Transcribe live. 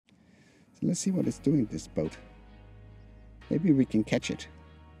So let's see what it's doing, this boat. Maybe we can catch it.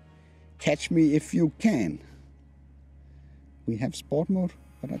 Catch me if you can. We have sport mode,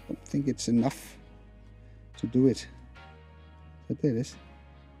 but I don't think it's enough to do it. So there it is.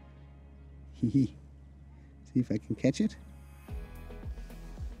 See if I can catch it.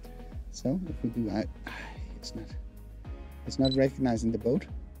 So if we do, it's not recognizing the boat.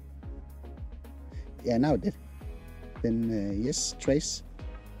 Yeah, now it did. Then yes, trace,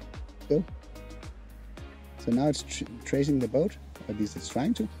 go. So now it's tracing the boat, or at least it's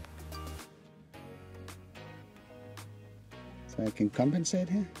trying to. So I can compensate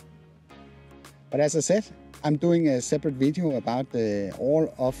here. But as I said, I'm doing a separate video about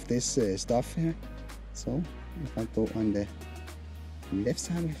all of this stuff here. So if I go on the left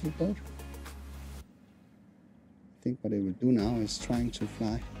side of the boat, I think what it will do now is trying to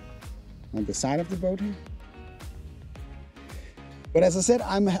fly on the side of the boat here. But as I said,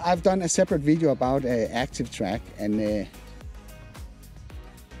 I've done a separate video about active track, and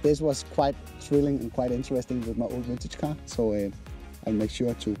this was quite thrilling and quite interesting with my old vintage car. So I'll make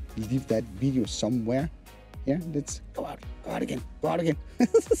sure to leave that video somewhere. Yeah, let's go out again, go out again.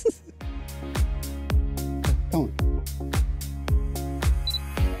 Come on.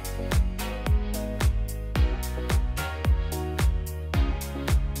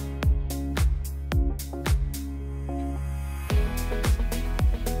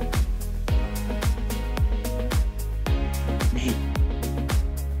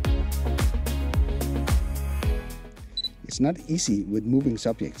 It's not easy with moving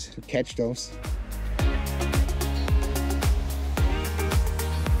subjects to catch those.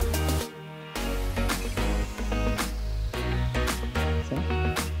 So,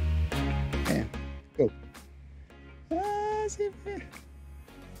 yeah, go.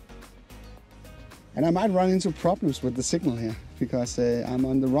 And I might run into problems with the signal here because I'm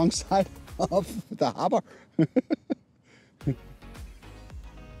on the wrong side of the harbor. You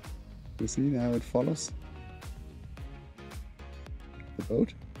see now it follows the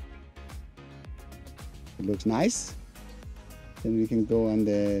boat. It looks nice. Then we can go on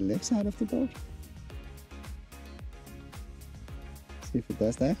the left side of the boat. See if it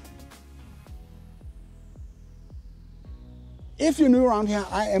does that. If you're new around here,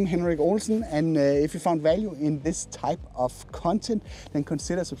 I am Henrik Olsen, and if you found value in this type of content, then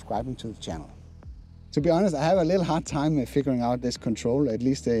consider subscribing to the channel. To be honest, I have a little hard time figuring out this control, at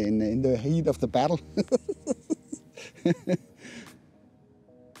least in the heat of the battle.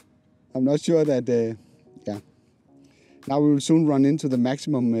 I'm not sure that, yeah. Now we will soon run into the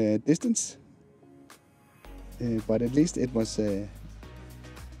maximum distance, but at least it was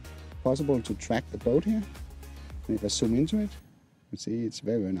possible to track the boat here. And if I zoom into it, you see it's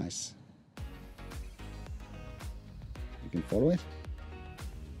very, very nice. You can follow it.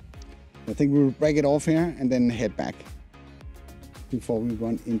 I think we will break it off here and then head back before we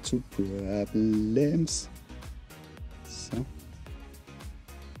run into problems.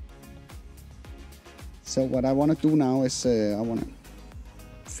 So what I want to do now is I want to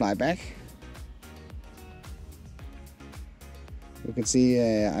fly back. You can see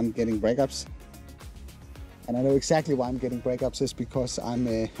I'm getting breakups. And I know exactly why I'm getting breakups is because I'm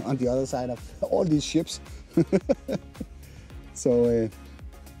on the other side of all these ships. So,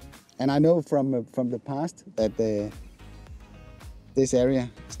 and I know from the past that this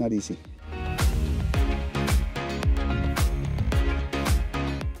area is not easy.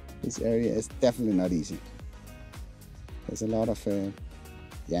 This area is definitely not easy. There's a lot of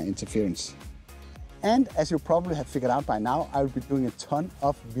interference. And as you probably have figured out by now, I will be doing a ton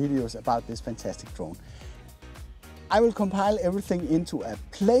of videos about this fantastic drone. I will compile everything into a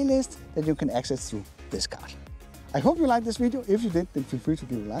playlist that you can access through this card. I hope you liked this video. If you did, then feel free to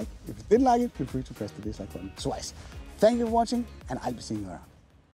give it a like. If you didn't like it, feel free to press the dislike button twice. Thank you for watching, and I'll be seeing you around.